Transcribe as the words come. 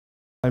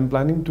I'm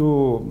planning to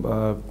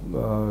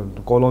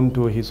call on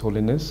to His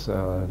Holiness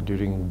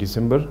during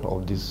December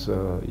of this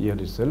year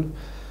itself,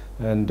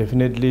 and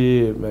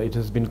definitely it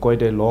has been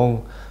quite a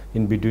long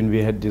in between.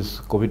 We had this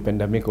COVID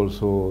pandemic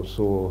also.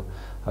 So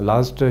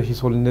last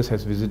His Holiness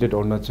has visited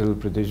Arunachal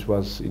Pradesh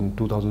was in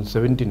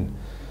 2017.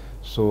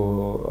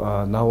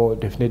 So now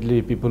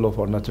definitely people of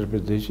Arunachal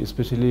Pradesh,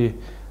 especially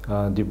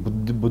the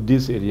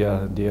Buddhist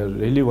area, they are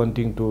really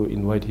wanting to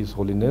invite His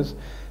Holiness,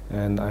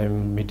 and I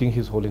am meeting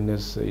His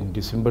Holiness in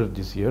December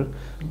this year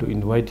to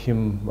invite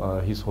him,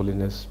 His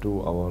Holiness,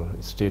 to our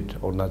state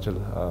Arunachal,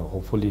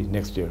 hopefully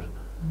next year.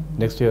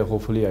 Next year,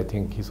 hopefully, I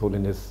think His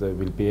Holiness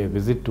will pay a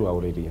visit to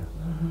our area.